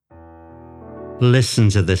Listen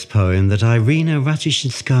to this poem that Irina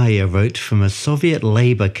Ratushinskaya wrote from a Soviet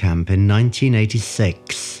labor camp in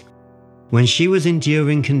 1986, when she was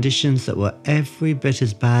enduring conditions that were every bit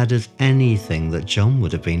as bad as anything that John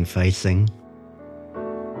would have been facing.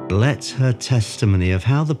 Let her testimony of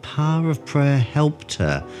how the power of prayer helped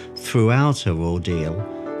her throughout her ordeal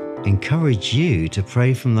encourage you to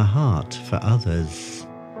pray from the heart for others.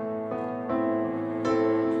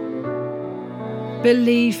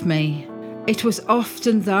 Believe me, it was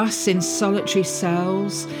often thus in solitary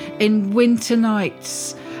cells, in winter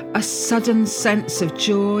nights, a sudden sense of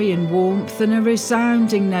joy and warmth and a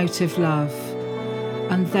resounding note of love.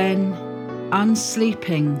 And then,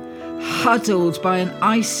 unsleeping, huddled by an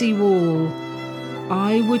icy wall,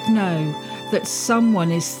 I would know that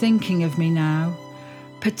someone is thinking of me now,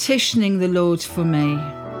 petitioning the Lord for me.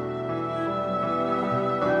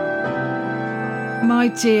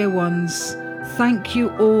 My dear ones, thank you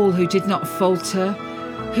all who did not falter,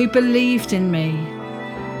 who believed in me.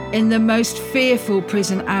 In the most fearful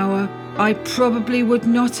prison hour, I probably would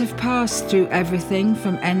not have passed through everything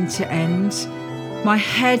from end to end, my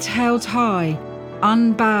head held high,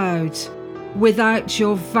 unbowed, without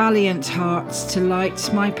your valiant hearts to light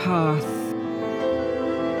my path.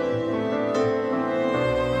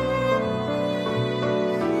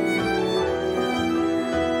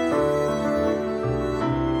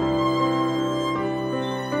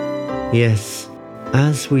 Yes,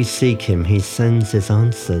 as we seek him, he sends his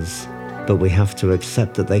answers, but we have to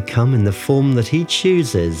accept that they come in the form that he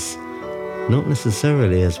chooses, not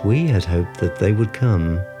necessarily as we had hoped that they would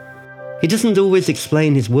come. He doesn't always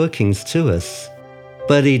explain his workings to us,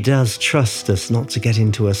 but he does trust us not to get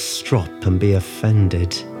into a strop and be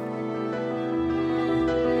offended.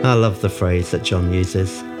 I love the phrase that John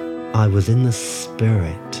uses, I was in the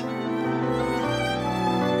Spirit.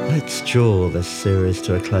 Let's draw this series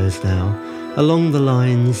to a close now, along the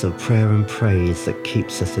lines of prayer and praise that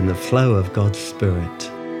keeps us in the flow of God's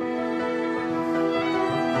Spirit.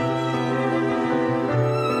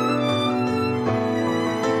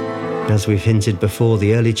 As we've hinted before,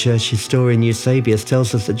 the early church historian Eusebius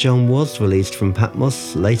tells us that John was released from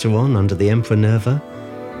Patmos later on under the Emperor Nerva,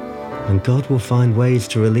 and God will find ways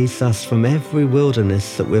to release us from every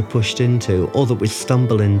wilderness that we're pushed into or that we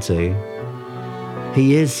stumble into.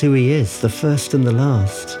 He is who he is, the first and the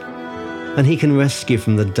last, and he can rescue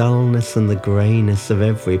from the dullness and the greyness of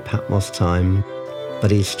every Patmos time, but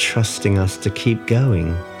he's trusting us to keep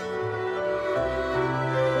going.